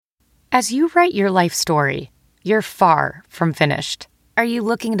As you write your life story, you're far from finished. Are you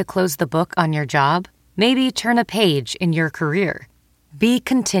looking to close the book on your job? Maybe turn a page in your career? Be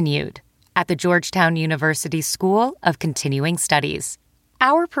continued at the Georgetown University School of Continuing Studies.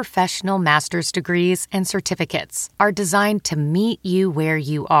 Our professional master's degrees and certificates are designed to meet you where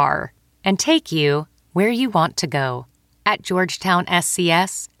you are and take you where you want to go. At Georgetown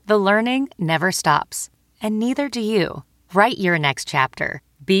SCS, the learning never stops, and neither do you. Write your next chapter.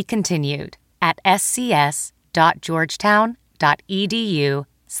 Be continued at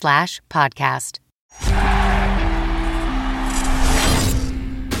scs.georgetown.edu/podcast.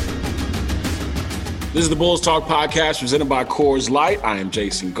 This is the Bulls Talk podcast presented by Coors Light. I am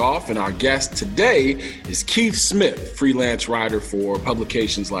Jason Goff, and our guest today is Keith Smith, freelance writer for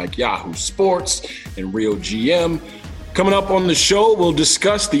publications like Yahoo Sports and Real GM. Coming up on the show, we'll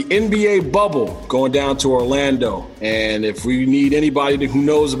discuss the NBA bubble going down to Orlando. And if we need anybody who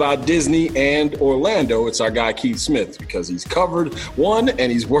knows about Disney and Orlando, it's our guy Keith Smith, because he's covered one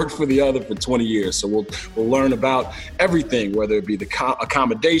and he's worked for the other for 20 years. So we'll learn about everything, whether it be the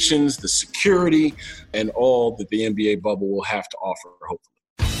accommodations, the security, and all that the NBA bubble will have to offer, hopefully.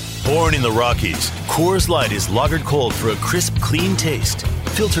 Born in the Rockies, Coors Light is lagered cold for a crisp, clean taste.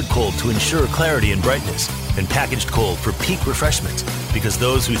 Filtered cold to ensure clarity and brightness. And packaged cold for peak refreshment. Because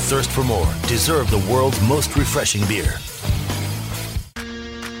those who thirst for more deserve the world's most refreshing beer.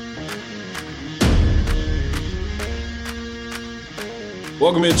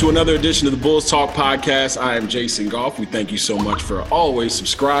 Welcome into another edition of the Bulls Talk podcast. I am Jason Goff. We thank you so much for always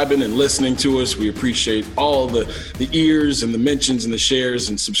subscribing and listening to us. We appreciate all the ears and the mentions and the shares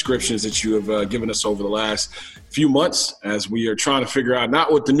and subscriptions that you have given us over the last few months, as we are trying to figure out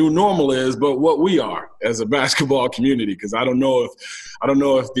not what the new normal is, but what we are as a basketball community. Because I don't know if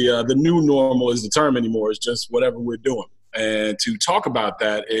the new normal is the term anymore. It's just whatever we're doing. And to talk about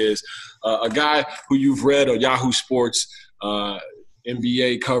that is a guy who you've read on Yahoo Sports,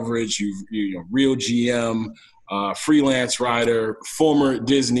 NBA coverage, you know, Real GM, freelance writer, former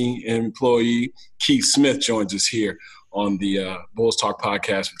Disney employee. Keith Smith joins us here on the Bulls Talk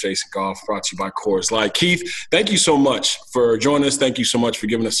podcast with Jason Goff, brought to you by Coors Light. Keith, thank you so much for joining us. Thank you so much for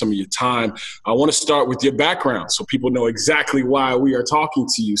giving us some of your time. I want to start with your background so people know exactly why we are talking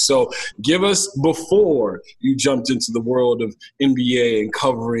to you. So give us, before you jumped into the world of NBA and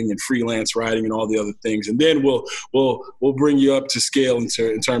covering and freelance writing and all the other things, and then we'll bring you up to scale in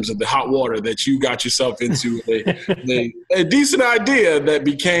terms of the hot water that you got yourself into, a decent idea that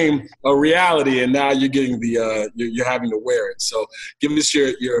became a reality, and now you're getting you're having to wear it. So give us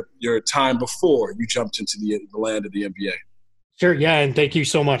your time before you jumped into the land of the NBA. Sure. Yeah. And thank you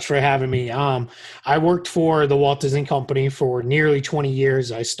so much for having me. I worked for the Walt Disney Company for nearly 20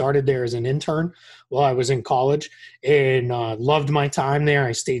 years. I started there as an intern while I was in college, and loved my time there.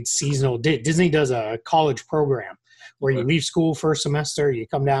 I stayed seasonal. Disney does a college program where you leave school for a semester, you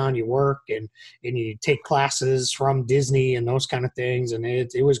come down, you work, and you take classes from Disney and those kind of things. And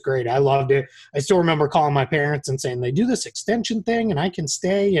it was great. I loved it. I still remember calling my parents and saying, they do this extension thing and I can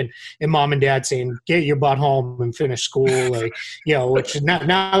stay. And mom and dad saying, get your butt home and finish school. Like, you know, which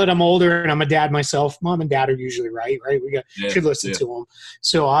now that I'm older and I'm a dad myself, mom and dad are usually right? We should listen to them.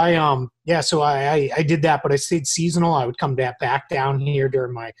 So I did that, but I stayed seasonal. I would come back down here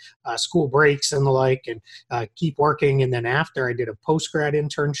during my school breaks and the like, and keep working. And then after, I did a post-grad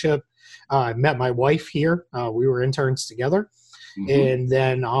internship. I met my wife here. We were interns together. And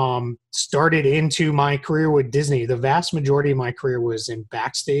then started into my career with Disney. The vast majority of my career was in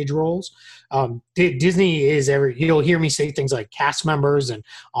backstage roles. Disney is you'll hear me say things like cast members and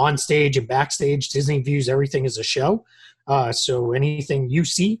on stage and backstage. Disney views everything as a show. So anything you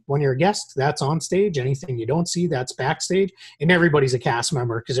see when you're a guest, that's on stage. Anything you don't see, that's backstage. And everybody's a cast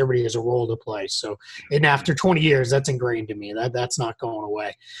member because everybody has a role to play. So, and after 20 years, that's ingrained in me. That's not going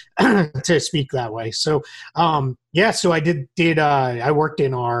away to speak that way. So, so I worked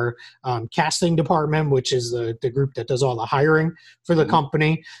in our casting department, which is the group that does all the hiring for the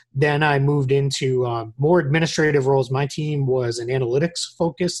company. Then I moved into more administrative roles. My team was an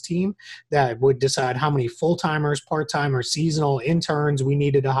analytics-focused team that would decide how many full-timers, part-timers, seasonal interns we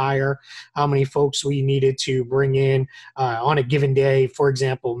needed to hire, how many folks we needed to bring in on a given day. For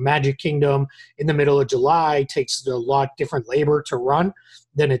example, Magic Kingdom in the middle of July takes a lot different labor to run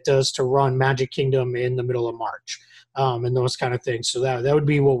than it does to run Magic Kingdom in the middle of March. And those kind of things. So that would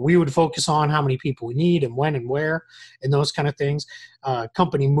be what we would focus on, how many people we need and when and where and those kind of things.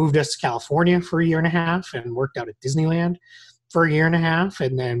 Company moved us to California for a year and a half and worked out at Disneyland for a year and a half,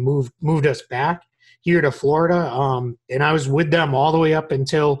 and then moved us back here to Florida. And I was with them all the way up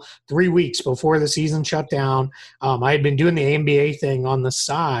until 3 weeks before the season shut down. I had been doing the NBA thing on the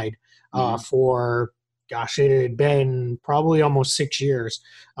side for, gosh, it had been probably almost 6 years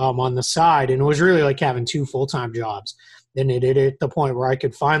on the side. And it was really like having 2 full-time jobs. Then it hit the point where I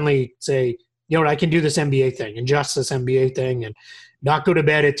could finally say, you know what, I can do this NBA thing and just this NBA thing and not go to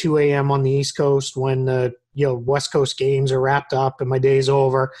bed at 2 a.m. on the East Coast when the West Coast games are wrapped up and my day's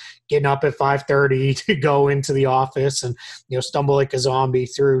over, getting up at 5:30 to go into the office and, stumble like a zombie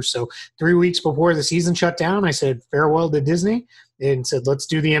through. So 3 weeks before the season shut down, I said farewell to Disney and said, let's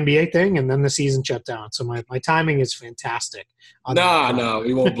do the NBA thing. And then the season shut down. So my timing is fantastic. No,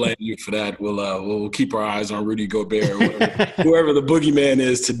 we won't blame you for that. We'll keep our eyes on Rudy Gobert, whoever the boogeyman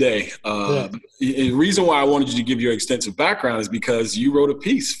is today. The reason why I wanted you to give your extensive background is because you wrote a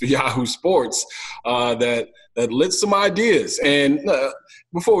piece for Yahoo Sports that lit some ideas. And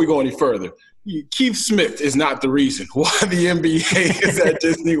before we go any further, Keith Smith is not the reason why the NBA is at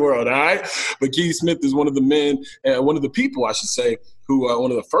Disney World, all right? But Keith Smith is one of the men, one of the people, I should say, who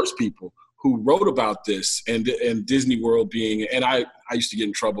one of the first people who wrote about this and Disney World being – and I used to get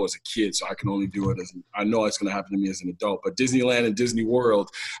in trouble as a kid, so I can only do it as – I know it's going to happen to me as an adult. But Disneyland and Disney World,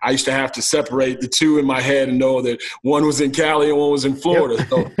 I used to have to separate the two in my head and know that one was in Cali and one was in Florida. Yep.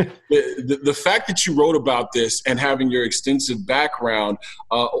 So the fact that you wrote about this and having your extensive background,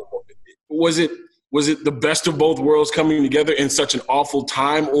 was it the best of both worlds coming together in such an awful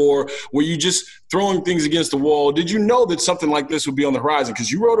time, or were you just throwing things against the wall? Did you know that something like this would be on the horizon? Because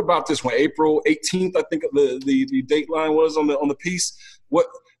you wrote about this when April 18th, I think the date line was on the piece. What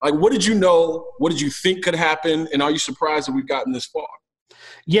did you know? What did you think could happen? And are you surprised that we've gotten this far?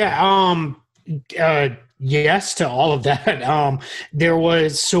 Yeah. Yes to all of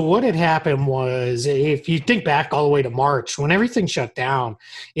that. So what had happened was, if you think back all the way to March, when everything shut down,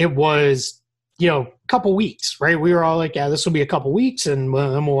 it was, a couple weeks, right? We were all like, yeah, this will be a couple weeks and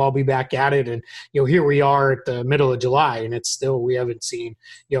then we'll all be back at it. And, here we are at the middle of July and it's still, we haven't seen,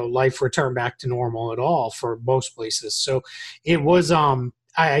 life return back to normal at all for most places. So it was,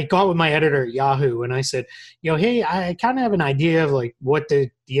 I got with my editor at Yahoo and I said, hey, I kind of have an idea of like what the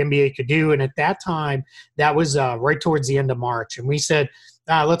NBA could do. And at that time, that was right towards the end of March. And we said,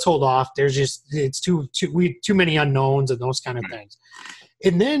 let's hold off. It's too many unknowns and those kind of things.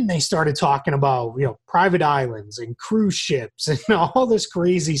 And then they started talking about, private islands and cruise ships and all this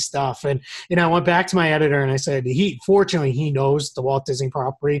crazy stuff. And I went back to my editor and I said, fortunately, he knows the Walt Disney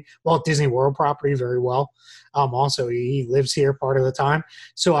World property very well. Also, he lives here part of the time.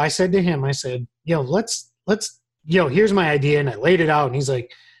 So I said to him, let's here's my idea. And I laid it out and he's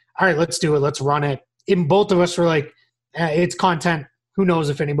like, all right, let's do it. Let's run it. And both of us were like, it's content. Who knows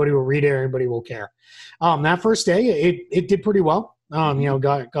if anybody will read it or anybody will care. That first day, it did pretty well.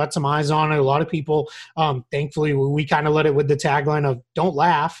 Got some eyes on it. A lot of people, thankfully, we kind of let it with the tagline of "Don't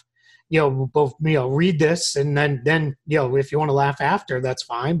laugh." Read this, and then if you want to laugh after, that's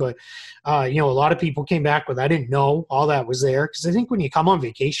fine. But a lot of people came back with, "I didn't know all that was there," because I think when you come on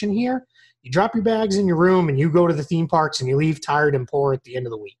vacation here, you drop your bags in your room and you go to the theme parks and you leave tired and poor at the end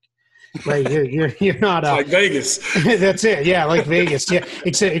of the week. Right, you're not like Vegas. That's it. Yeah, like Vegas. Yeah,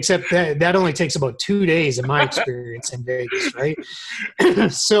 except that only takes about 2 days in my experience in Vegas, right?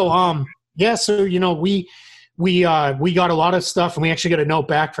 So we got a lot of stuff, and we actually got a note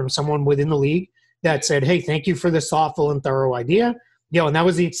back from someone within the league that said, "Hey, thank you for this thoughtful and thorough idea." And that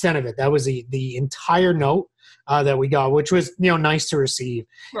was the extent of it. That was the entire note that we got, which was nice to receive.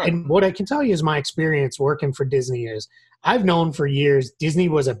 Right. And what I can tell you is my experience working for Disney is, I've known for years Disney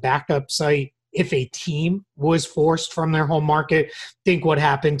was a backup site if a team was forced from their home market. Think what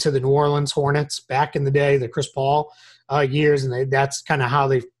happened to the New Orleans Hornets back in the day, the Chris Paul years, and that's kind of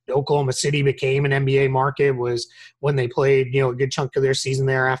how Oklahoma City became an NBA market, was when they played a good chunk of their season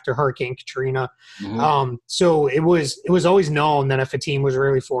there after Hurricane Katrina. Mm-hmm. So it was always known that if a team was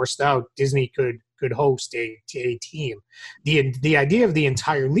really forced out, Disney could host a team. The idea of the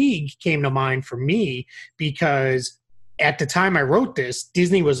entire league came to mind for me because at the time I wrote this,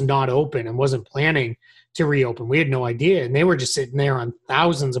 Disney was not open and wasn't planning to reopen. We had no idea. And they were just sitting there on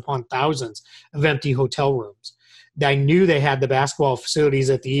thousands upon thousands of empty hotel rooms. I knew they had the basketball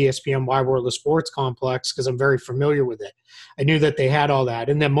facilities at the ESPN Wide World of Sports complex because I'm very familiar with it. I knew that they had all that.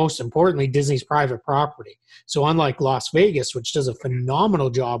 And then most importantly, Disney's private property. So unlike Las Vegas, which does a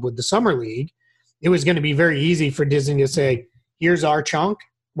phenomenal job with the Summer League, it was going to be very easy for Disney to say, here's our chunk,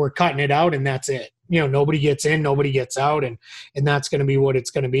 we're cutting it out, and that's it. Nobody gets in, nobody gets out, and that's going to be what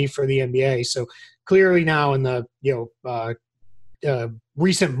it's going to be for the NBA. So clearly now in the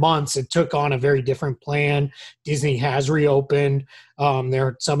recent months, it took on a very different plan. Disney has reopened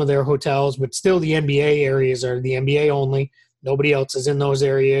some of their hotels, but still the NBA areas are the NBA only. Nobody else is in those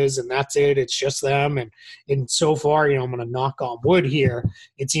areas, and that's it. It's just them. And so far, I'm going to knock on wood here.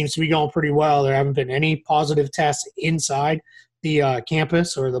 It seems to be going pretty well. There haven't been any positive tests inside the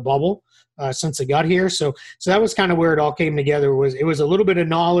campus or the bubble since I got here. So that was kind of where it all came together. It was a little bit of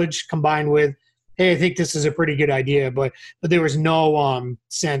knowledge combined with, hey, I think this is a pretty good idea, but there was no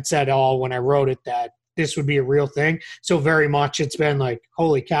sense at all when I wrote it that this would be a real thing. So very much it's been like,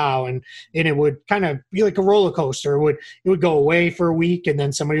 holy cow. And it would kind of be like a roller coaster. It would go away for a week, and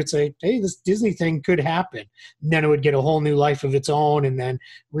then somebody would say, hey, this Disney thing could happen. And then it would get a whole new life of its own. And then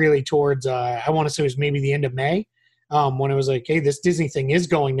really towards, I want to say it was maybe the end of May, when it was like, hey, this Disney thing is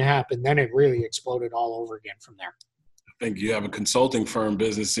going to happen. Then it really exploded all over again from there. I think you have a consulting firm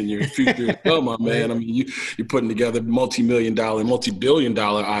business in your future as well, my man. I mean, you're putting together multi-billion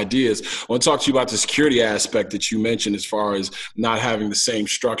dollar ideas. I want to talk to you about the security aspect that you mentioned as far as not having the same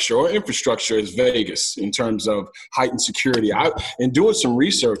structure or infrastructure as Vegas in terms of heightened security. In doing some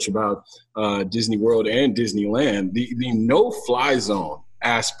research about Disney World and Disneyland, the no-fly zone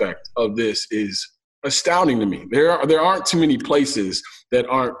aspect of this is astounding to me. There aren't too many places that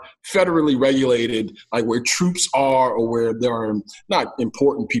aren't federally regulated, like where troops are or where there are not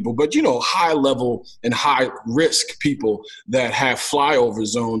important people, but, high level and high risk people that have flyover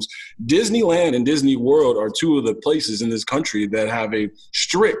zones. Disneyland and Disney World are two of the places in this country that have a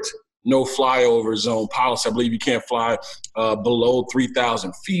strict no flyover zone policy. I believe you can't fly below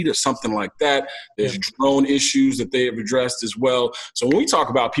 3,000 feet or something like that. There's drone issues that they have addressed as well. So when we talk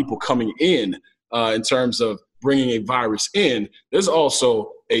about people coming in terms of bringing a virus in, there's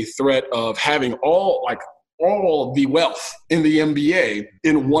also a threat of having all the wealth in the NBA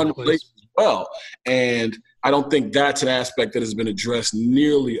in one place as well. And I don't think that's an aspect that has been addressed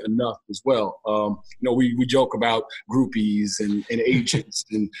nearly enough as well. We joke about groupies and agents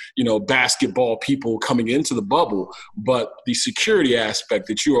and, basketball people coming into the bubble, but the security aspect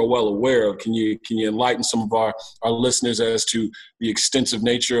that you are well aware of, can you enlighten some of our listeners as to the extensive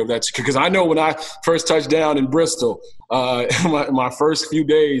nature of that? Because I know when I first touched down in Bristol, my first few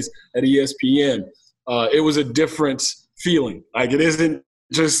days at ESPN, it was a different feeling. Like, it isn't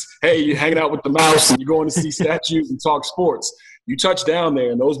just, hey, you're hanging out with the mouse and you're going to see statues and talk sports. You touch down there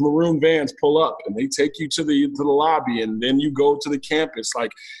and those maroon vans pull up and they take you to the lobby, and then you go to the campus.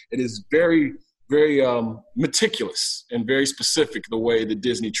 Like, it is very, very meticulous and very specific the way that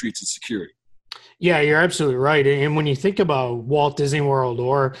Disney treats its security. Yeah, you're absolutely right. And when you think about Walt Disney World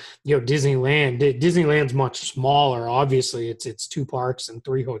or Disneyland, Disneyland's much smaller. Obviously, it's 2 parks and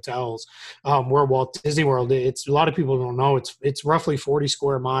 3 hotels. Where Walt Disney World, it's a lot of people don't know. It's roughly 40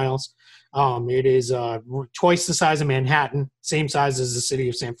 square miles. It is twice the size of Manhattan, same size as the city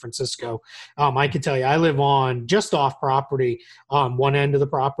of San Francisco. I can tell you, I live on just off property on one end of the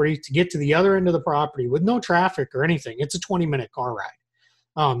property. To get to the other end of the property with no traffic or anything, it's a 20-minute car ride.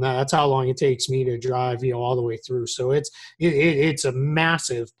 That's how long it takes me to drive, all the way through. So it's a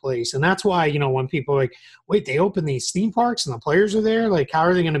massive place. And that's why, when people are like, wait, they open these theme parks and the players are there, like, how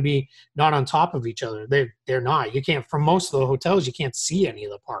are they going to be not on top of each other? They're not. You can't, from most of the hotels, you can't see any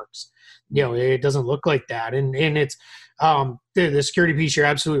of the parks. It doesn't look like that. And it's the security piece, you're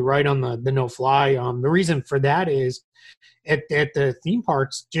absolutely right on the no fly. The reason for that is at the theme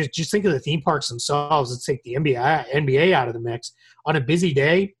parks, just think of the theme parks themselves. Let's take the NBA out of the mix. On a busy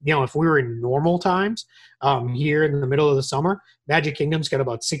day, if we were in normal times, here in the middle of the summer, Magic Kingdom's got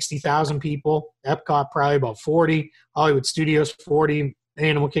about 60,000 people. Epcot probably about 40. Hollywood Studios 40.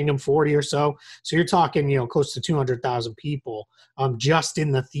 Animal Kingdom 40 or so. So you're talking, close to 200,000 people just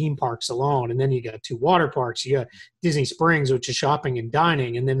in the theme parks alone. And then you got 2 water parks. You got Disney Springs, which is shopping and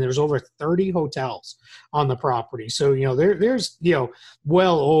dining. And then there's over 30 hotels on the property. So, there's,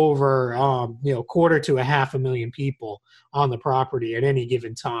 well over, quarter to 500,000 people on the property at any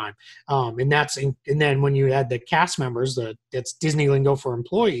given time. And then when you add the cast members, that's Disney lingo for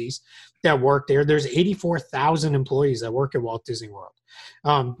employees that work there, there's 84,000 employees that work at Walt Disney World.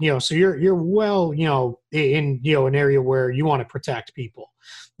 So you're well, in, an area where you want to protect people.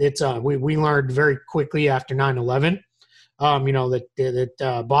 It's, we learned very quickly after 9/11,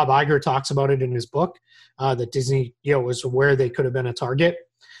 that Bob Iger talks about it in his book, that Disney, was where they could have been a target.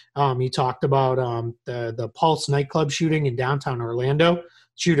 He talked about, the Pulse nightclub shooting in downtown Orlando.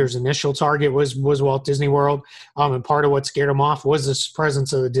 Shooter's initial target was Walt Disney World. And part of what scared him off was the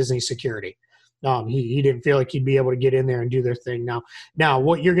presence of the Disney security. He didn't feel like he'd be able to get in there and do their thing. Now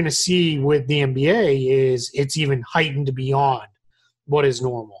what you're going to see with the NBA is it's even heightened beyond what is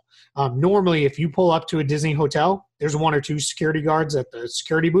normal. Normally, if you pull up to a Disney hotel, there's 1 or 2 security guards at the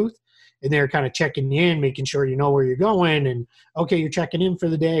security booth, and they're kind of checking you in, making sure you know where you're going, and okay, you're checking in for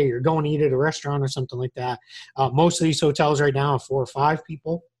the day, you're going to eat at a restaurant or something like that. Most of these hotels right now have 4 or 5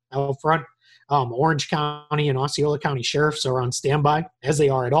 people out front. Orange County and Osceola County sheriffs are on standby, as they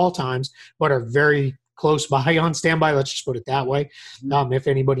are at all times, but are very close by on standby. Let's just put it that way. If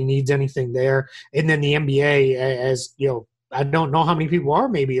anybody needs anything there. And then the NBA, as you know, I don't know how many people are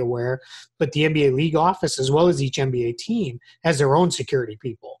maybe aware, but the NBA league office, as well as each NBA team, has their own security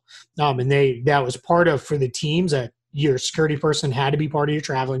people. And that was part of, for the teams, that your security person had to be part of your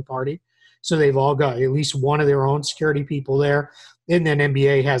traveling party. So they've all got at least one of their own security people there. And then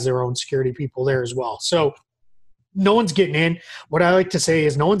NBA has their own security people there as well. So no one's getting in. What I like to say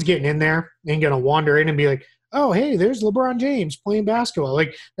is no one's getting in there and going to wander in and be like, oh, hey, there's LeBron James playing basketball.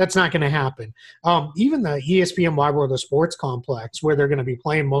 Like, that's not going to happen. Even the ESPN Wide World of Sports complex, where they're going to be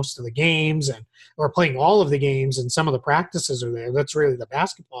playing most of the games or playing all of the games, and some of the practices are there. That's really the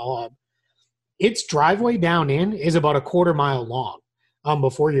basketball hub. Its driveway down in is about a quarter mile long.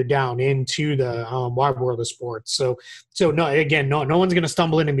 Before you're down into the Wide World of Sports. So no one's going to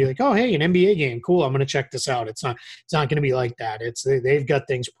stumble in and be like, oh, hey, an NBA game. Cool, I'm going to check this out. It's not going to be like that. They've got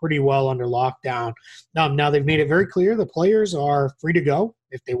things pretty well under lockdown. Now they've made it very clear the players are free to go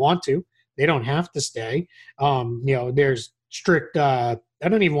if they want to. They don't have to stay. There's strict, I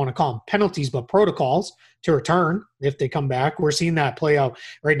don't even want to call them penalties, but protocols to return if they come back. We're seeing that play out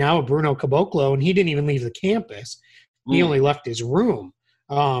right now with Bruno Caboclo, and he didn't even leave the campus. He only left his room,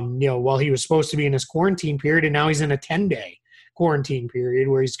 while he was supposed to be in his quarantine period, and now he's in a 10-day quarantine period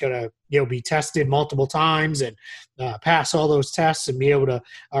where he's going to, be tested multiple times and pass all those tests and be able to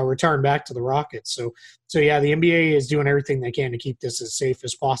return back to the Rockets. So yeah, the NBA is doing everything they can to keep this as safe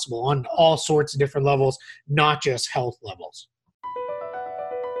as possible on all sorts of different levels, not just health levels.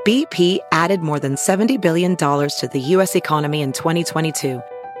 BP added more than $70 billion to the U.S. economy in 2022.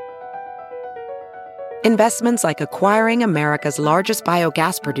 Investments like acquiring America's largest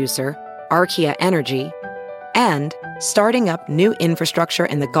biogas producer, Archaea Energy, and starting up new infrastructure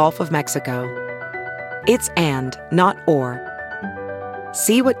in the Gulf of Mexico. It's and, not or.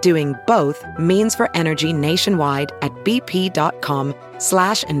 See what doing both means for energy nationwide at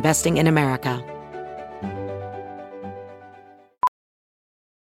bp.com/investing in America.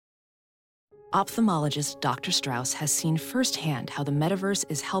 Ophthalmologist Dr. Strauss has seen firsthand how the metaverse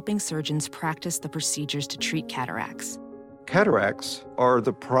is helping surgeons practice the procedures to treat cataracts. Cataracts are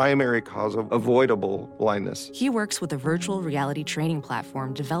the primary cause of avoidable blindness. He works with a virtual reality training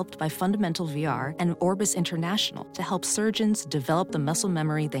platform developed by Fundamental VR and Orbis International to help surgeons develop the muscle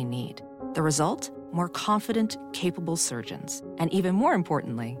memory they need. The result? More confident, capable surgeons. And even more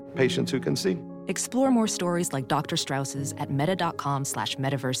importantly, patients who can see. Explore more stories like Dr. Strauss's at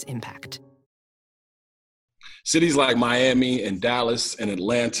meta.com/metaverseimpact. Cities like Miami and Dallas and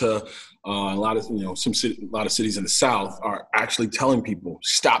Atlanta, a lot of cities in the South are actually telling people,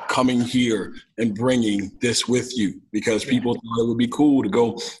 stop coming here and bringing this with you, because people thought it would be cool to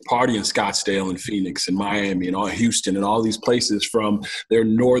go party in Scottsdale and Phoenix and Miami and all Houston and all these places from their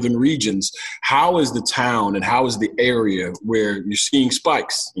northern regions. How is the town and how is the area where you're seeing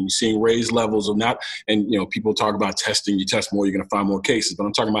spikes and you're seeing raised levels of not, and people talk about testing, you test more, you're going to find more cases, but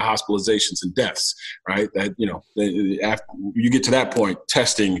I'm talking about hospitalizations and deaths, right? That, after you get to that point,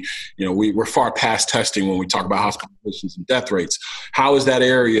 testing, we're far past testing when we talk about hospitalizations and death rates. How is that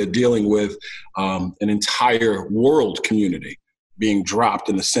area dealing with an entire world community being dropped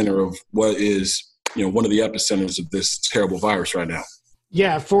in the center of what is, one of the epicenters of this terrible virus right now?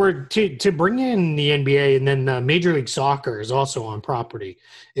 Yeah, to bring in the NBA, and then Major League Soccer is also on property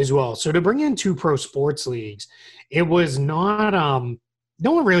as well. So to bring in 2 pro sports leagues, it was not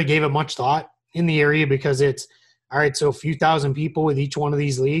no one really gave it much thought in the area, because it's all right. So a few thousand people with each one of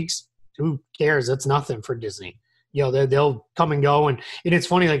these leagues. Who cares? That's nothing for Disney. They'll come and go. And it's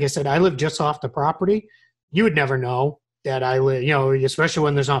funny, like I said, I live just off the property. You would never know that I live, especially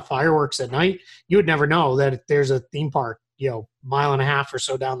when there's not fireworks at night, you would never know that there's a theme park, mile and a half or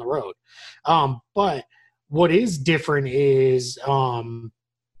so down the road. But what is different is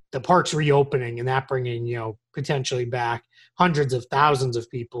the parks reopening and that bringing, potentially back hundreds of thousands of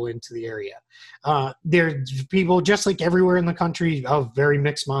people into the area. There's people just like everywhere in the country of very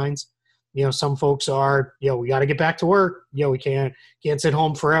mixed minds. Some folks are, we got to get back to work. We can't sit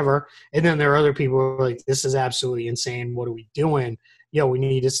home forever. And then there are other people who are like, this is absolutely insane. What are we doing? We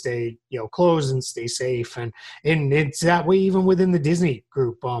need to stay, closed and stay safe. And it's that way even within the Disney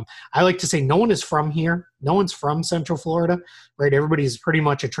group. I like to say no one is from here. No one's from Central Florida, right? Everybody's pretty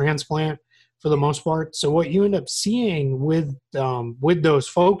much a transplant for the most part. So what you end up seeing with those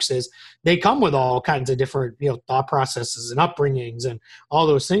folks is they come with all kinds of different, thought processes and upbringings and all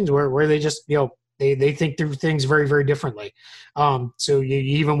those things where they just, they think through things very, very differently. So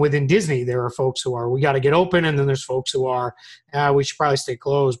even within Disney, there are folks who are, we got to get open. And then there's folks who are, we should probably stay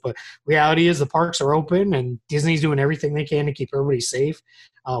closed. But reality is the parks are open and Disney's doing everything they can to keep everybody safe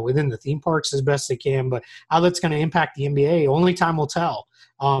within the theme parks as best they can. But how that's going to impact the NBA, only time will tell.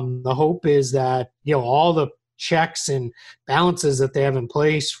 The hope is that, all the checks and balances that they have in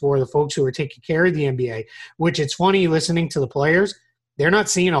place for the folks who are taking care of the NBA, which it's funny listening to the players, they're not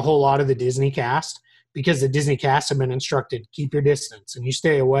seeing a whole lot of the Disney cast because the Disney cast have been instructed, keep your distance and you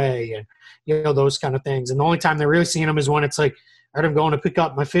stay away and, those kind of things. And the only time they're really seeing them is when it's like, all right, I'm going to pick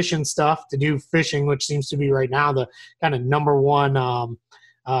up my fishing stuff to do fishing, which seems to be right now the kind of number one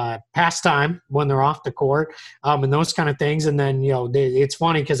pastime when they're off the court and those kind of things. And then, it's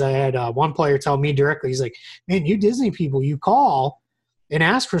funny because I had one player tell me directly, he's like, man, you Disney people, you call and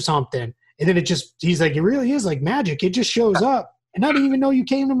ask for something. And then he's like, it really is like magic. It just shows up. And I didn't even know you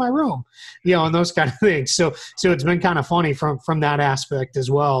came to my room, and those kind of things. So it's been kind of funny from that aspect as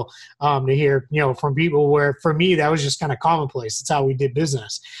well to hear, from people where for me, that was just kind of commonplace. It's how we did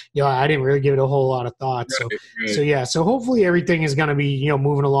business. I didn't really give it a whole lot of thought. Right. So hopefully everything is going to be,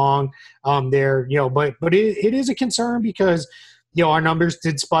 moving along there, but it is a concern because, our numbers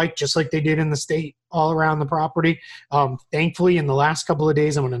did spike just like they did in the state all around the property. Thankfully, in the last couple of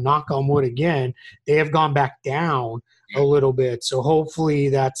days, I'm going to knock on wood again, they have gone back down a little bit. So hopefully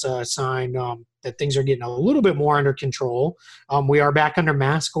that's a sign that things are getting a little bit more under control. We are back under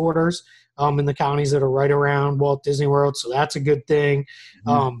mask orders in the counties that are right around Walt Disney World. So that's a good thing.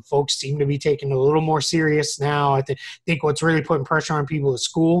 Folks seem to be taking it a little more serious now. I think what's really putting pressure on people at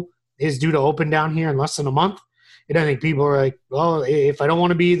school is due to open down here in less than a month. And I think people are like, well, if I don't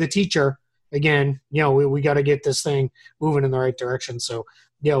want to be the teacher again, we got to get this thing moving in the right direction. So,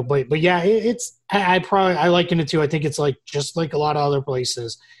 but yeah, I liken it to, I think it's like, just like a lot of other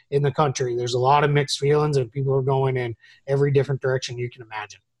places in the country, there's a lot of mixed feelings and people are going in every different direction you can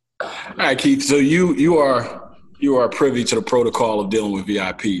imagine. All right, Keith. So you are privy to the protocol of dealing with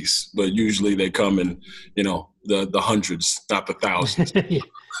VIPs, but usually they come in, the hundreds, not the thousands. Yeah.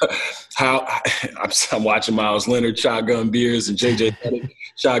 I'm watching Miles Leonard shotgun beers and JJ Redick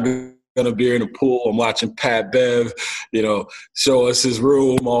shotgun a beer in the pool. I'm watching Pat Bev, show us his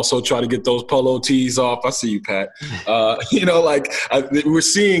room. Also try to get those polo tees off. I see you, Pat. We're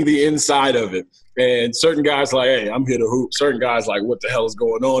seeing the inside of it. And certain guys like, hey, I'm here to hoop. Certain guys like, what the hell is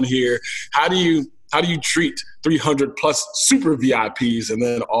going on here? How do you treat 300 plus super VIPs and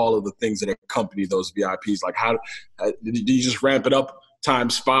then all of the things that accompany those VIPs? Like, how do you just ramp it up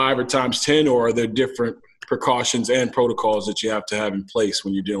times 5 or times 10, or are there different precautions and protocols that you have to have in place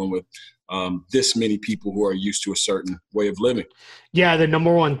when you're dealing with this many people who are used to a certain way of living? Yeah, the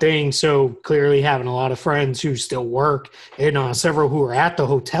number one thing, so clearly having a lot of friends who still work and several who are at the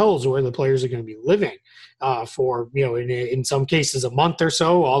hotels where the players are going to be living for, in some cases a month or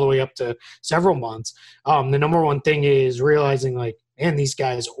so, all the way up to several months. The number one thing is realizing like, man, these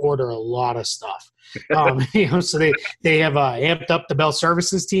guys order a lot of stuff. So they have amped up the Bell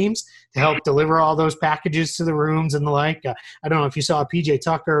Services teams to help deliver all those packages to the rooms and the like. I don't know if you saw PJ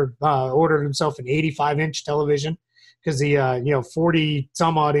Tucker ordered himself an 85-inch television because the 40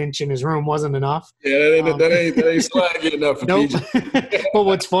 some odd inch in his room wasn't enough. Yeah, that ain't swaggy enough for nope. PJ. But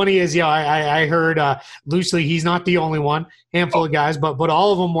what's funny is I heard loosely he's not the only one, handful of guys, but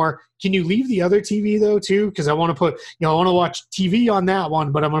all of them were, can you leave the other TV though too? Because I want to put, I want to watch TV on that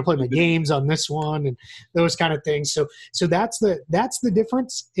one, but I'm going to play my games on this one and those kind of things. So that's the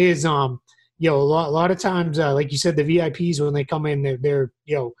difference is, a lot of times, like you said, the VIPs, when they come in, they're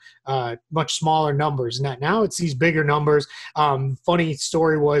much smaller numbers. Now it's these bigger numbers. Funny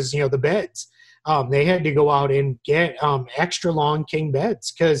story was, the beds. They had to go out and get extra long king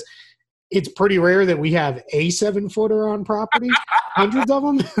beds because it's pretty rare that we have a 7-footer on property, hundreds of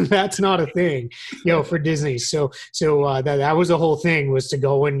them. That's not a thing, for Disney. So that was the whole thing, was to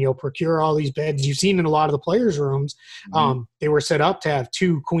go and, procure all these beds. You've seen in a lot of the players' rooms, they were set up to have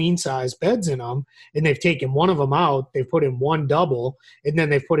 2 queen-size beds in them, and they've taken one of them out. They've put in one double, and then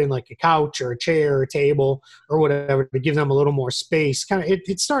they've put in like a couch or a chair or a table or whatever to give them a little more space.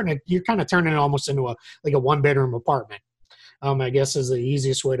 It's starting to, you're kind of turning it almost into a 1-bedroom apartment. I guess is the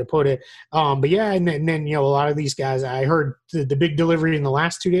easiest way to put it. But yeah, and then a lot of these guys, I heard the big delivery in the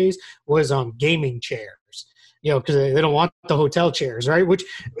last 2 days was gaming chairs. because they don't want the hotel chairs, right? Which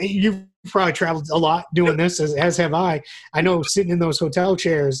you've probably traveled a lot doing this, as have I. I know sitting in those hotel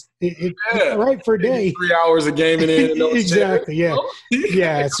chairs, it's all right for a day. 3 hours of gaming in those exactly, chairs.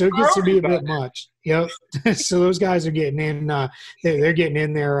 Yeah. So it gets to be a bit much. So those guys are getting in. They're getting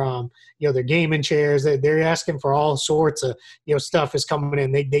in their their gaming chairs. They're asking for all sorts of stuff is coming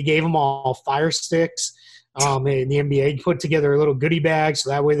in. They gave them all Fire Sticks. And the NBA put together a little goodie bag so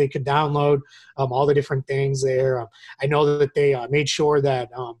that way they could download all the different things there. I know that they made sure that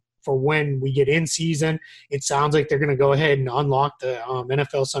for when we get in season, it sounds like they're going to go ahead and unlock the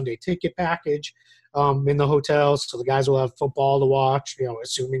NFL Sunday ticket package in the hotels, so the guys will have football to watch,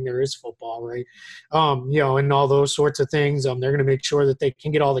 assuming there is football, right? And all those sorts of things. They're going to make sure that they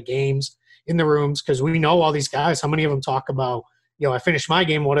can get all the games in the rooms, because we know all these guys, how many of them talk about, I finish my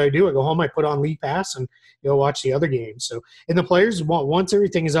game, what do? I go home, I put on League Pass, and watch the other games. So, and the players, once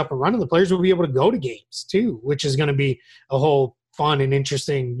everything is up and running, the players will be able to go to games too, which is going to be a whole fun and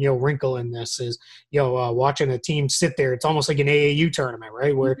interesting, wrinkle in this is, watching a team sit there. It's almost like an AAU tournament,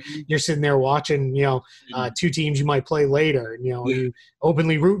 right? Where you're sitting there watching, two teams you might play later, and, you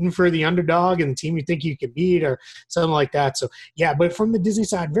openly rooting for the underdog and the team you think you could beat or something like that. So, yeah, but from the Disney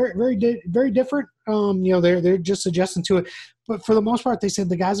side, very, very, very different. They're just adjusting to it. But for the most part, they said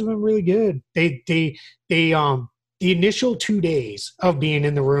the guys have been really good. The initial 2 days of being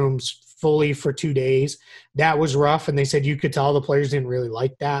in the rooms fully for 2 days, that was rough. And they said you could tell the players didn't really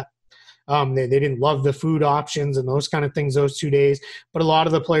like that. They didn't love the food options and those kind of things those 2 days. But a lot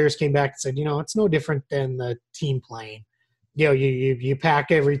of the players came back and said, it's no different than the team plane. You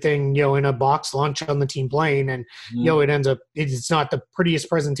pack everything, in a box lunch on the team plane, and, it ends up, it's not the prettiest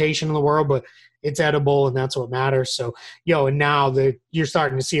presentation in the world, but it's edible, and that's what matters. So, and now you're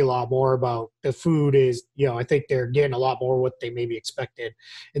starting to see a lot more about the food is, I think they're getting a lot more what they maybe expected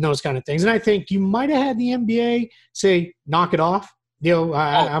and those kind of things. And I think you might have had the NBA say, knock it off.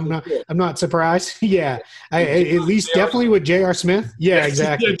 I'm not surprised. Yeah, at least definitely with J.R. Smith. Yeah,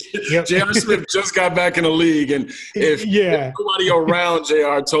 exactly. Yep. J.R. Smith just got back in the league, and if nobody around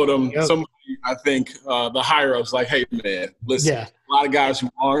J.R. told him, somebody, I think the higher ups like, hey man, listen, a lot of guys who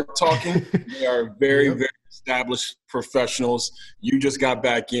aren't talking, they are very, very established professionals. You just got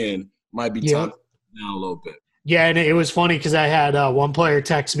back in, might be time to sit down a little bit. Yeah, and it was funny because I had one player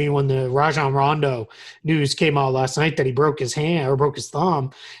text me when the Rajon Rondo news came out last night that he broke his hand or broke his thumb,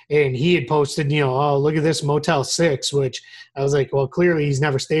 and he had posted, oh, look at this Motel 6, which I was like, well, clearly he's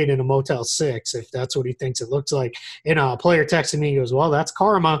never stayed in a Motel 6 if that's what he thinks it looks like. And a player texted me, he goes, well, that's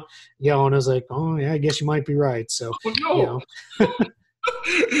karma, and I was like, oh, yeah, I guess you might be right. So,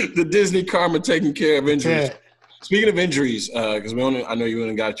 the Disney karma taking care of injuries. Yeah. Speaking of injuries, because I know you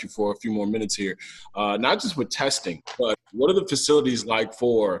only got you for a few more minutes here, not just with testing, but what are the facilities like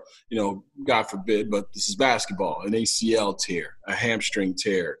for, God forbid, but this is basketball, an ACL tear, a hamstring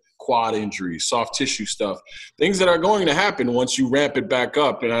tear, quad injuries, soft tissue stuff, things that are going to happen once you ramp it back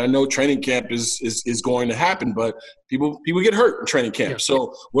up. And I know training camp is going to happen, but people get hurt in training camp. Yeah.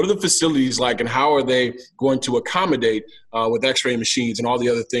 So what are the facilities like, and how are they going to accommodate with x-ray machines and all the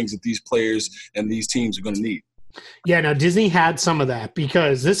other things that these players and these teams are going to need? Yeah, now Disney had some of that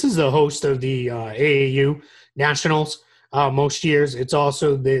because this is the host of the AAU Nationals most years. It's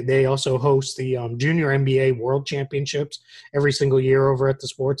also they also host the Junior NBA World Championships every single year over at the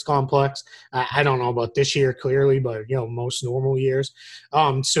sports complex. I don't know about this year clearly, but most normal years.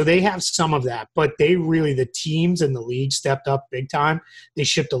 So they have some of that, but the teams in the league stepped up big time. They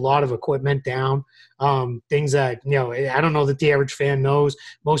shipped a lot of equipment down. Things that, I don't know that the average fan knows.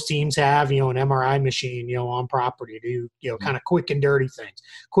 Most teams have, an MRI machine, on property to do, kind of quick and dirty things,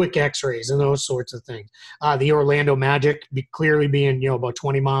 quick x-rays and those sorts of things. The Orlando Magic, clearly being, about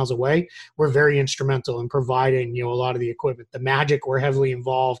 20 miles away, were very instrumental in providing, a lot of the equipment. The Magic were heavily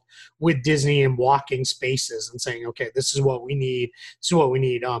involved with Disney in walking spaces and saying, okay, this is what we need. This is what we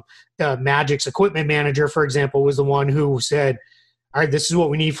need. The Magic's equipment manager, for example, was the one who said, all right, this is what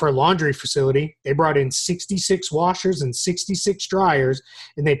we need for a laundry facility. They brought in 66 washers and 66 dryers,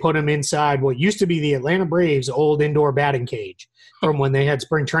 and they put them inside what used to be the Atlanta Braves' old indoor batting cage from when they had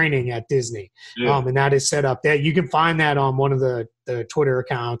spring training at Disney. Yeah. And that is set up. That you can find that on one of the Twitter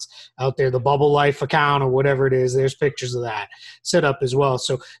accounts out there, the Bubble Life account or whatever it is. There's pictures of that set up as well.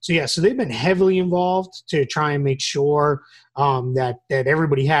 So they've been heavily involved to try and make sure that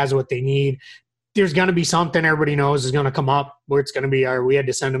everybody has what they need. There's going to be something everybody knows is going to come up where it's going to be, we had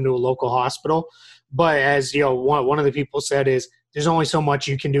to send them to a local hospital. But as one of the people said is there's only so much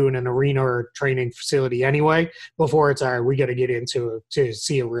you can do in an arena or training facility anyway before it's all right, we got to get into to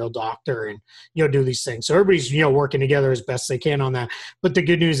see a real doctor and, do these things. So everybody's, working together as best they can on that. But the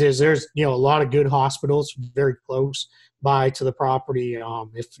good news is there's, a lot of good hospitals very close by to the property.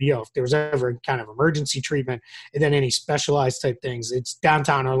 If there was ever kind of emergency treatment and then any specialized type things, it's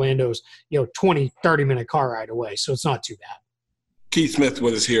downtown Orlando's, 20, 30-minute car ride away. So it's not too bad. Keith Smith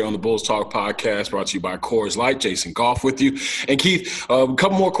with us here on the Bulls Talk podcast, brought to you by Coors Light. Jason Goff with you. And Keith, a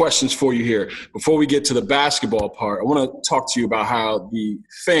couple more questions for you here. Before we get to the basketball part, I want to talk to you about how the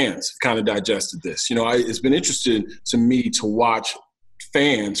fans have kind of digested this. It's been interesting to me to watch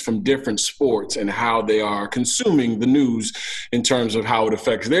fans from different sports and how they are consuming the news in terms of how it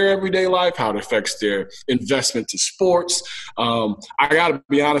affects their everyday life, how it affects their investment to sports. I got to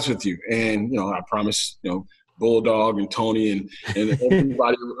be honest with you. And, I promise, Bulldog and Tony and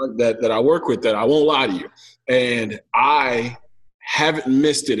everybody that I work with, that I won't lie to you. And I haven't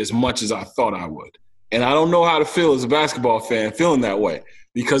missed it as much as I thought I would. And I don't know how to feel as a basketball fan feeling that way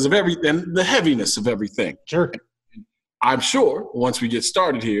because of everything, the heaviness of everything. Sure. I'm sure once we get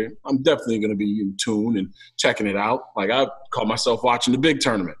started here, I'm definitely going to be in tune and checking it out. Like I call myself watching the big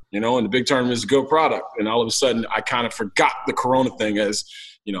tournament, and the big tournament is a good product. And all of a sudden I kind of forgot the Corona thing as,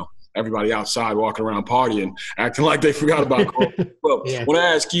 everybody outside walking around partying, acting like they forgot about Corona. Well, I want to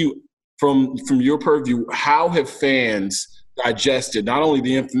ask you from your purview, how have fans digested not only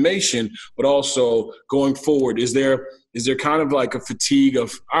the information, but also going forward? Is there kind of like a fatigue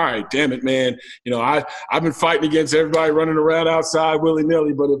of, all right, damn it, man, I've been fighting against everybody running around outside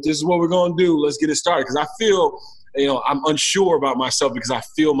willy-nilly, but if this is what we're going to do, let's get it started. Because I feel – I'm unsure about myself because I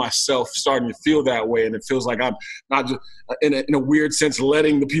feel myself starting to feel that way. And it feels like I'm not just in a weird sense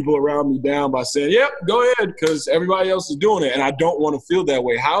letting the people around me down by saying, yep, go ahead, because everybody else is doing it. And I don't want to feel that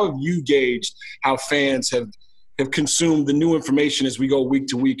way. How have you gauged how fans have consumed the new information as we go week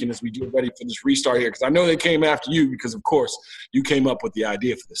to week and as we get ready for this restart here? Because I know they came after you because, of course, you came up with the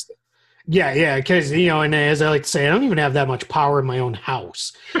idea for this thing. Yeah, because, and as I like to say, I don't even have that much power in my own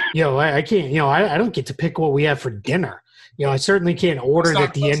house. I can't, I don't get to pick what we have for dinner. I certainly can't order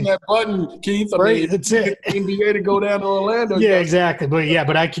that the that button, Keith. That's it. NBA to go down to Orlando. Yeah, exactly.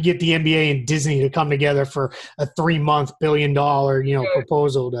 But I could get the NBA and Disney to come together for a 3-month $1 billion,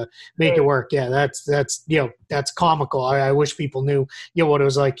 proposal to make it work. Yeah, that's comical. I wish people knew, what it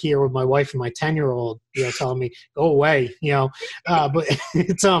was like here with my wife and my 10-year-old, telling me go away, but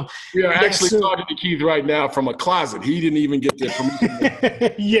it's we are actually talking to Keith right now from a closet. He didn't even get the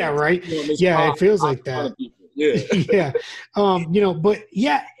permission. Yeah, right. It feels like that. Yeah. But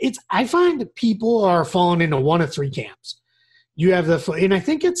I find that people are falling into one of three camps. You have and I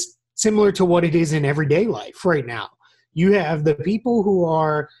think it's similar to what it is in everyday life right now. You have the people who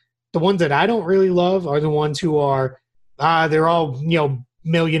are the ones that I don't really love are the ones who are, they're all,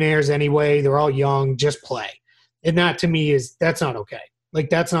 millionaires anyway. They're all young, just play. And that to me that's not okay.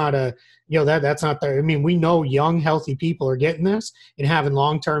 Like that's not that's not there. I mean, we know young, healthy people are getting this and having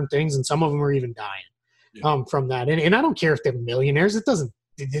long-term things, and some of them are even dying. From that. And I don't care if they're millionaires.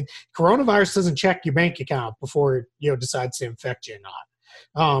 Coronavirus doesn't check your bank account before it, decides to infect you or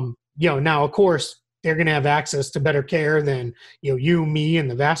not. Now, of course, they're going to have access to better care than, you, me,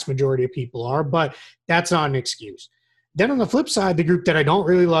 and the vast majority of people are, but that's not an excuse. Then on the flip side, the group that I don't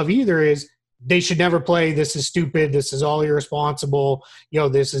really love either is they should never play. This is stupid. This is all irresponsible.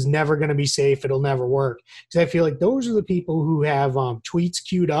 This is never going to be safe. It'll never work. Because I feel like those are the people who have tweets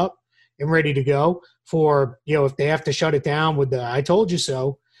queued up and ready to go for, if they have to shut it down with the I told you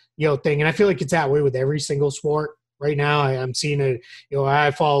so, thing. And I feel like it's that way with every single sport right now. I'm seeing it,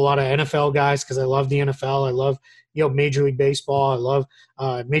 I follow a lot of NFL guys because I love the NFL. I love, Major League Baseball. I love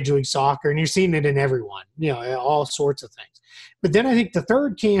Major League Soccer. And you're seeing it in everyone, all sorts of things. But then I think the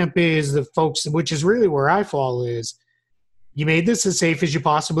third camp is the folks, which is really where I fall, is you made this as safe as you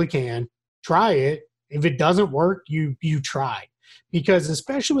possibly can. Try it. If it doesn't work, you tried. Because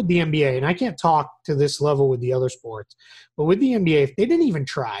especially with the NBA, and I can't talk to this level with the other sports, but with the NBA, if they didn't even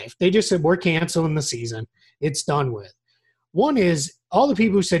try, if they just said, we're canceling the season, it's done with. One is all the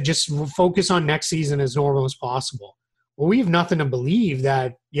people who said just focus on next season as normal as possible. Well, we have nothing to believe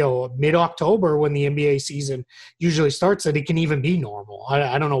that, mid-October when the NBA season usually starts, that it can even be normal.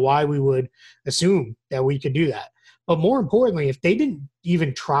 I don't know why we would assume that we could do that. But more importantly, if they didn't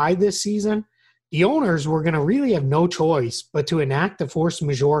even try this season, the owners were going to really have no choice but to enact the force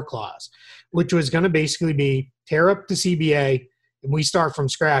majeure clause, which was going to basically be tear up the CBA and we start from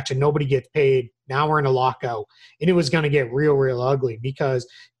scratch and nobody gets paid. Now we're in a lockout. And it was going to get real, real ugly because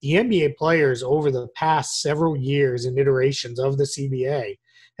the NBA players over the past several years and iterations of the CBA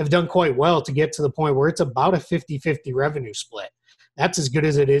have done quite well to get to the point where it's about a 50-50 revenue split. that's as good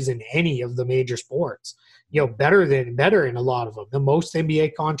as it is in any of the major sports. Better in a lot of them. The most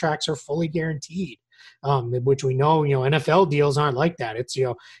NBA contracts are fully guaranteed, which we know, NFL deals aren't like that. It's,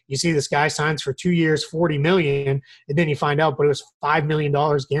 you see this guy signs for 2 years, $40 million, and then you find out, but it was $5 million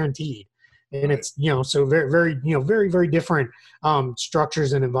guaranteed. And right. It's, so very, very, very, very different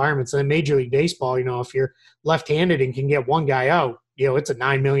structures and environments. And in Major League Baseball, if you're left-handed and can get one guy out, it's a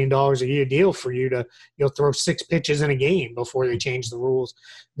 $9 million a year deal for you to, throw 6 pitches in a game before they change the rules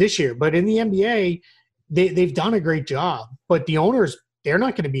this year. But in the NBA, they've done a great job. But the owners, they're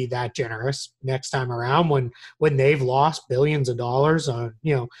not going to be that generous next time around when they've lost billions of dollars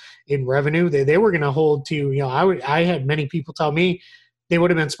in revenue. They were going to hold to, I had many people tell me they would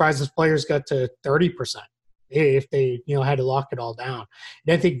have been surprised if players got to 30% if they, had to lock it all down.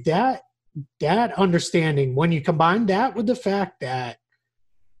 And I think that understanding, when you combine that with the fact that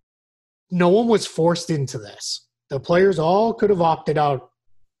no one was forced into this, the players all could have opted out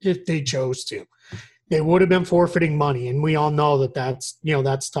if they chose to. They would have been forfeiting money, and we all know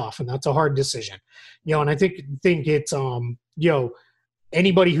that's tough and that's a hard decision. And I think it's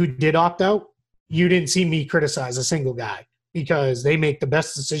anybody who did opt out, you didn't see me criticize a single guy, because they make the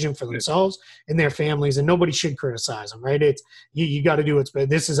best decision for themselves and their families, and nobody should criticize them, right? It's you got to do it, but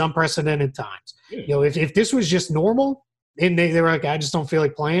this is unprecedented times. Yeah. If this was just normal and they were like, I just don't feel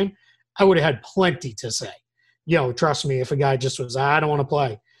like playing, I would have had plenty to say. Trust me, if a guy just was, I don't want to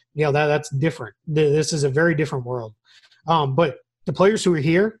play, that's different. This is a very different world. But the players who are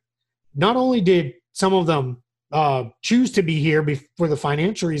here, not only did some of them choose to be here for the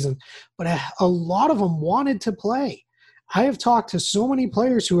financial reasons, but a lot of them wanted to play. I have talked to so many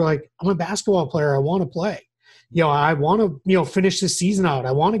players who are like, I'm a basketball player. I want to play. I want to, finish this season out.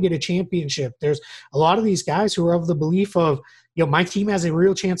 I want to get a championship. There's a lot of these guys who are of the belief of, my team has a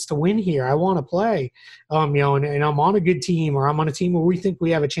real chance to win here. I want to play, and I'm on a good team, or I'm on a team where we think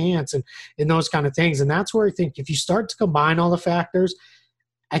we have a chance, and those kind of things. And that's where I think if you start to combine all the factors,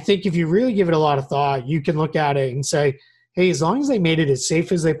 I think if you really give it a lot of thought, you can look at it and say, hey, as long as they made it as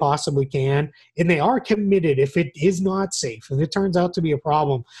safe as they possibly can, and they are committed, if it is not safe, if it turns out to be a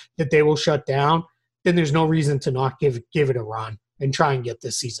problem that they will shut down, then there's no reason to not give it a run and try and get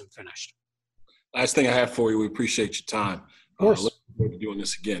this season finished. Last thing I have for you, we appreciate your time. Of course. Looking forward to doing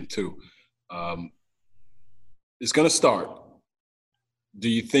this again, too. It's going to start. Do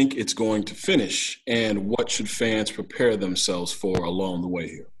you think it's going to finish? And what should fans prepare themselves for along the way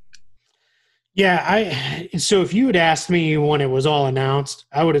here? Yeah, so if you had asked me when it was all announced,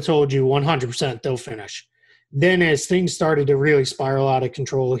 I would have told you 100% they'll finish. Then as things started to really spiral out of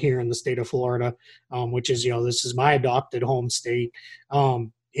control here in the state of Florida, which is, this is my adopted home state, I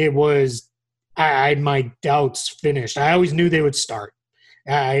had my doubts finished. I always knew they would start.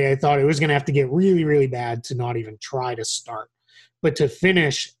 I thought it was going to have to get really, really bad to not even try to start. But to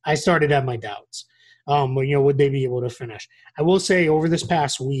finish, I started to have my doubts. Would they be able to finish? I will say over this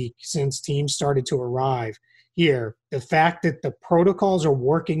past week, since teams started to arrive here, the fact that the protocols are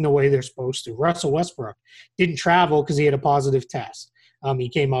working the way they're supposed to. Russell Westbrook didn't travel because he had a positive test. He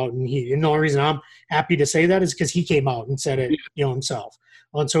came out and the only reason I'm happy to say that is because he came out and said it, himself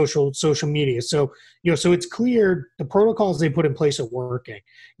on social media. So, so it's clear the protocols they put in place are working.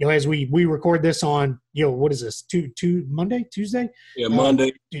 As we record this on, what is this? Tuesday? Yeah,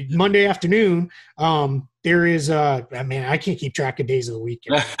 Monday. Monday afternoon. There is I can't keep track of days of the week.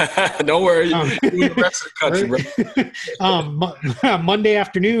 Don't worry. The rest of the country, bro. Monday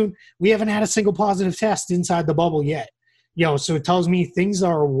afternoon, we haven't had a single positive test inside the bubble yet. So it tells me things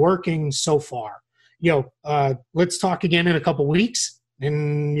are working so far. Let's talk again in a couple weeks.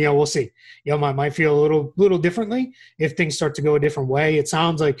 And, we'll see. Might feel a little differently if things start to go a different way. It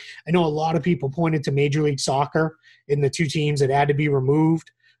sounds like – I know a lot of people pointed to Major League Soccer in the 2 teams that had to be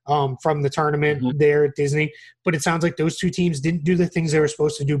removed from the tournament there at Disney. But it sounds like those 2 teams didn't do the things they were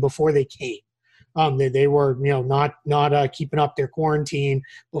supposed to do before they came. They were, not keeping up their quarantine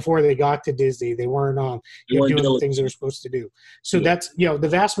before they got to Disney. They weren't, doing the things they were supposed to do. So that's, the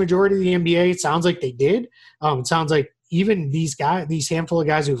vast majority of the NBA, it sounds like they did. It sounds like even these handful of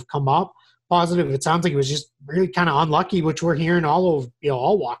guys who've come up positive, it sounds like it was just really kind of unlucky, which we're hearing all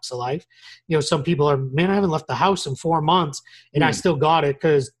walks of life. Some people are, man, I haven't left the house in 4 months and I still got it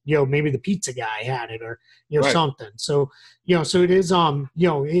because, maybe the pizza guy had it or, right. Something. So, so it is, I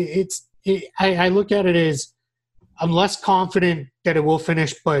look at it as I'm less confident that it will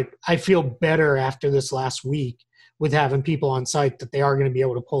finish, but I feel better after this last week with having people on site that they are going to be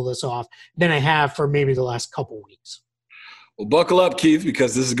able to pull this off than I have for maybe the last couple weeks. Well, buckle up, Keith,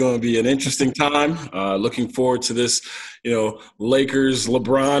 because this is going to be an interesting time. Looking forward to this, Lakers,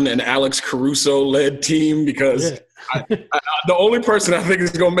 LeBron, and Alex Caruso-led team because The only person I think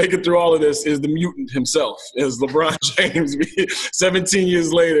is going to make it through all of this is the mutant himself, is LeBron James. 17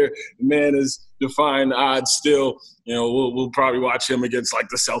 years later, the man is defying odds still. You know, we'll probably watch him against like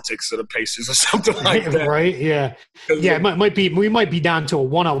the Celtics or the Pacers or something like that. Right? Yeah. Yeah, it might be. We might be down to a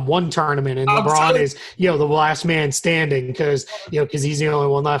one-on-one tournament, and LeBron is, the last man standing because he's the only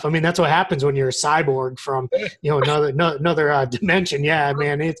one left. I mean, that's what happens when you're a cyborg from another dimension. Yeah,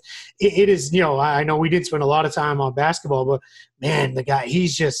 man, it is. I know we didn't spend a lot of time on basketball, but man, the guy,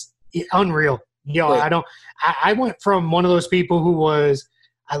 he's just unreal. Right. I went from one of those people who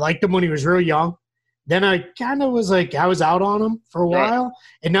I liked him when he was real young. Then I kind of was like, I was out on him for a while,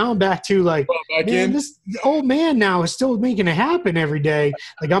 and now I'm back to like, man, this old man now is still making it happen every day.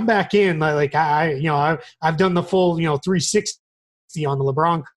 Like I'm back in, like I've done the full 360 on the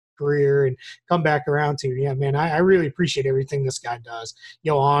LeBron career and come back around to, yeah, man, I really appreciate everything this guy does,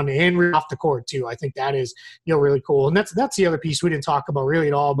 on and off the court too. I think that is, really cool. And that's the other piece we didn't talk about really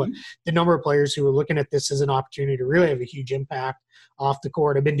at all, but the number of players who are looking at this as an opportunity to really have a huge impact off the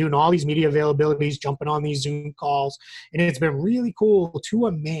court. I've been doing all these media availabilities, jumping on these Zoom calls, and it's been really cool to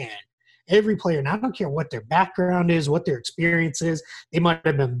a man. Every player, and I don't care what their background is, what their experience is. They might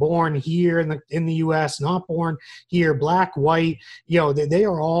have been born here in the U.S., not born here, black, white. They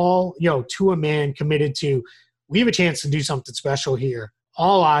are all, to a man committed to, we have a chance to do something special here.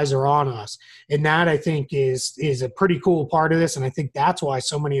 All eyes are on us. And that, I think, is a pretty cool part of this. And I think that's why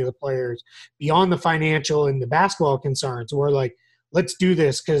so many of the players, beyond the financial and the basketball concerns, were like, let's do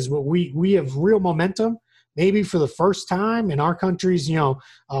this because we have real momentum, maybe for the first time in our country's,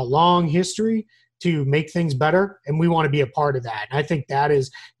 long history, to make things better, and we want to be a part of that. And I think that is,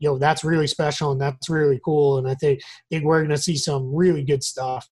 that's really special and that's really cool. And I think we're going to see some really good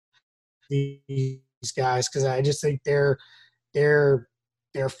stuff, these guys, because I just think their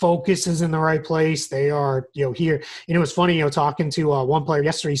focus is in the right place. They are, here. And it was funny, talking to one player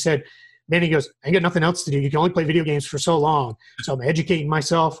yesterday. He said, man, he goes, I got nothing else to do. You can only play video games for so long. So I'm educating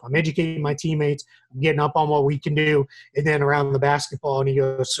myself. I'm educating my teammates. I'm getting up on what we can do. And then around the basketball, and he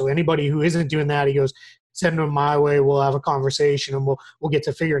goes, so anybody who isn't doing that, he goes, send them my way. We'll have a conversation and we'll get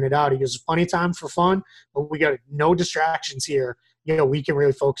to figuring it out. He goes, there's plenty of time for fun, but we got no distractions here. We can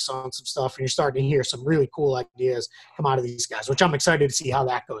really focus on some stuff. And you're starting to hear some really cool ideas come out of these guys, which I'm excited to see how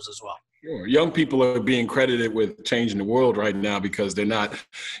that goes as well. Sure. Young people are being credited with changing the world right now because they're not,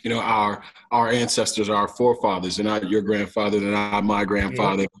 our ancestors, our forefathers. They're not your grandfather. They're not my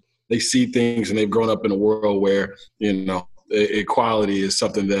grandfather. Yeah. They see things and they've grown up in a world where, equality is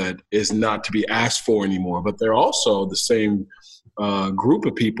something that is not to be asked for anymore. But they're also the same group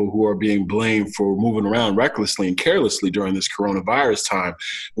of people who are being blamed for moving around recklessly and carelessly during this coronavirus time.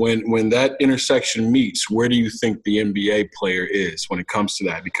 When that intersection meets, where do you think the NBA player is when it comes to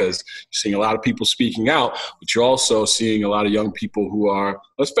that? Because you're seeing a lot of people speaking out, but you're also seeing a lot of young people who are,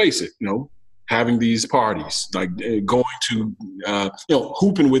 let's face it, having these parties, like going to,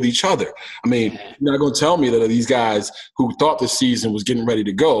 hooping with each other. I mean, you're not going to tell me that these guys who thought the season was getting ready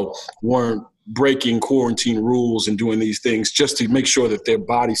to go weren't breaking quarantine rules and doing these things just to make sure that their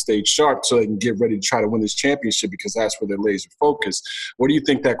body stayed sharp so they can get ready to try to win this championship, because that's where they're laser focused. What do you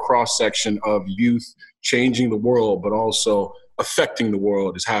think that cross-section of youth changing the world but also affecting the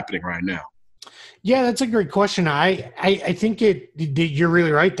world is happening right now? Yeah, that's a great question. I think you're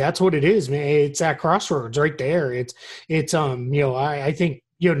really right. That's what it is, man. It's that crossroads right there. It's I think,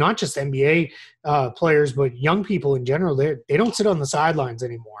 not just NBA players, but young people in general, they don't sit on the sidelines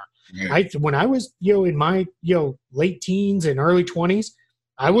anymore. Yeah. When I was, in my, late teens and early 20s,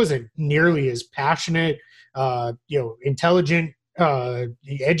 I wasn't nearly as passionate, intelligent,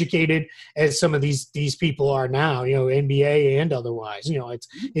 educated as some of these people are now, NBA and otherwise.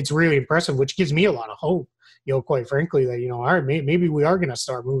 It's really impressive, which gives me a lot of hope, quite frankly, that, all right, maybe we are going to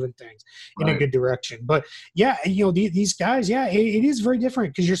start moving things in a good direction. But yeah, these guys, it is very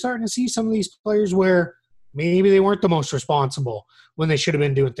different because you're starting to see some of these players where maybe they weren't the most responsible when they should have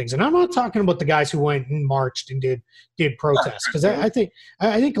been doing things. And I'm not talking about the guys who went and marched and did protests, because I think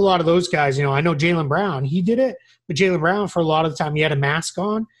a lot of those guys, I know Jaylen Brown, he did it, but Jaylen Brown, for a lot of the time, he had a mask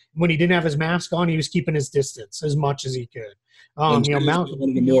on. When he didn't have his mask on, he was keeping his distance as much as he could. Mount, one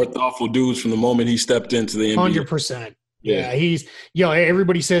of the more thoughtful dudes from the moment he stepped into the NBA. 100%. Yeah, he's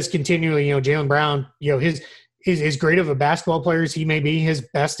everybody says continually, Jaylen Brown, as great of a basketball player as he may be, his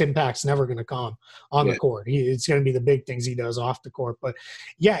best impact's never going to come on the court. It's going to be the big things he does off the court. But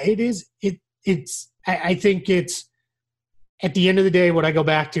yeah, it is. I think it's, at the end of the day, what I go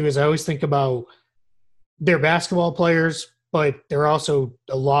back to is I always think about they're basketball players, but they're also,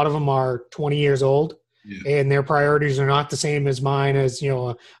 a lot of them are 20 years old. and their priorities are not the same as mine as,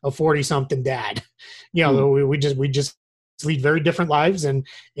 a 40-something dad. We just lead very different lives. And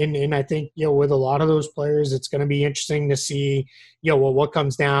I think, with a lot of those players, it's going to be interesting to see, what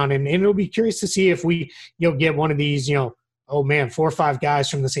comes down. And it'll be curious to see if we, get one of these, 4 or 5 guys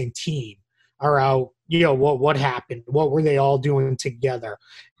from the same team are out, what happened? What were they all doing together?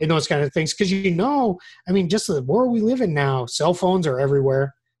 And those kind of things. Because, just the world we live in now, cell phones are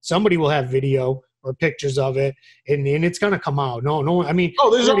everywhere. Somebody will have video or pictures of it, and it's going to come out. No.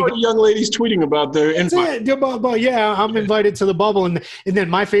 There's already young ladies tweeting about their invite. I'm invited to the bubble, and then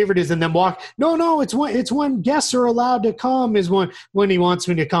my favorite is, and then walk. No, it's when guests are allowed to come is when he wants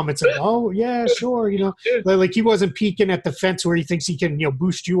me to come. It's like, oh yeah, sure, like he wasn't peeking at the fence where he thinks he can,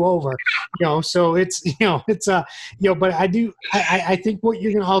 boost you over, So it's, but I think what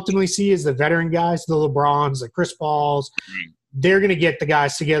you're going to ultimately see is the veteran guys, the LeBrons, the Chris Pauls, they're going to get the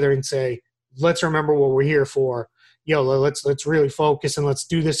guys together and say, let's remember what we're here for. Let's really focus and let's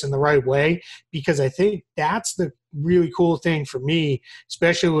do this in the right way, because I think that's the really cool thing for me,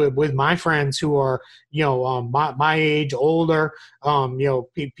 especially with my friends who are, my age, older,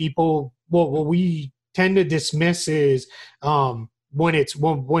 people, what we tend to dismiss is when it's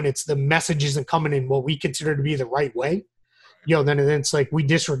the message isn't coming in what we consider to be the right way. Then it's like we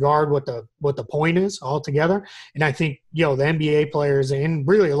disregard what the point is altogether. And I think, the NBA players and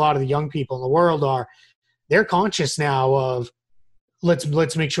really a lot of the young people in the world they're conscious now of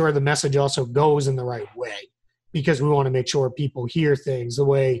let's make sure the message also goes in the right way, because we want to make sure people hear things the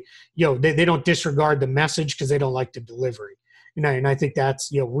way, they don't disregard the message because they don't like the delivery. And I think that's,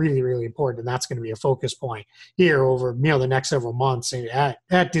 really, really important. And that's going to be a focus point here over, the next several months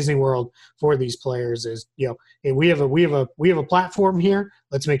at Disney World for these players is, hey, we have a platform here.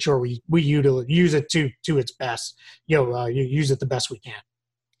 Let's make sure we use it to its best, use it the best we can.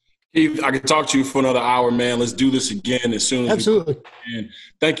 Keith, I could talk to you for another hour, man. Let's do this again as soon as Absolutely. we can.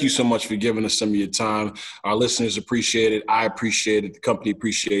 Thank you so much for giving us some of your time. Our listeners appreciate it. I appreciate it. The company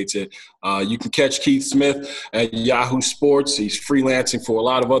appreciates it. You can catch Keith Smith at Yahoo Sports. He's freelancing for a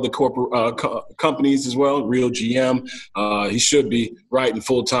lot of other corporate companies as well, Real GM. He should be writing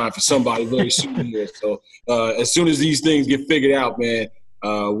full-time for somebody very soon here. So as soon as these things get figured out, man,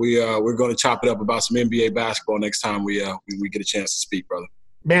 we're going to chop it up about some NBA basketball next time we get a chance to speak, brother.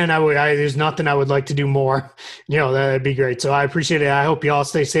 Man, there's nothing I would like to do more. That'd be great. So I appreciate it. I hope you all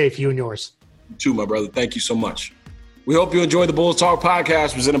stay safe, you and yours. You too, my brother. Thank you so much. We hope you enjoyed the Bulls Talk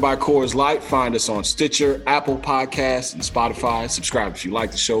podcast presented by Coors Light. Find us on Stitcher, Apple Podcasts, and Spotify. Subscribe if you like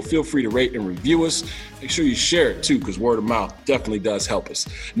the show. Feel free to rate and review us. Make sure you share it too, because word of mouth definitely does help us.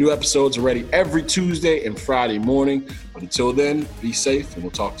 New episodes are ready every Tuesday and Friday morning. But until then, be safe, and we'll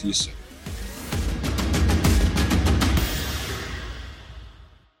talk to you soon.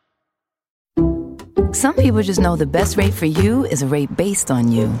 Some people just know the best rate for you is a rate based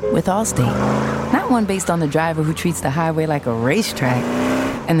on you with Allstate. Not one based on the driver who treats the highway like a racetrack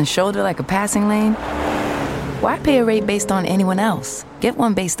and the shoulder like a passing lane. Why pay a rate based on anyone else? Get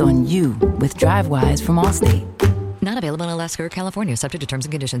one based on you with DriveWise from Allstate. Not available in Alaska or California, subject to terms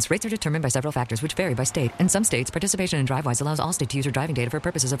and conditions. Rates are determined by several factors, which vary by state. In some states, participation in DriveWise allows Allstate to use your driving data for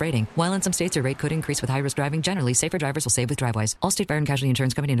purposes of rating. While in some states, your rate could increase with high-risk driving. Generally, safer drivers will save with DriveWise. Allstate Fire and Casualty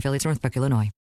Insurance Company and affiliates, Northbrook, Illinois.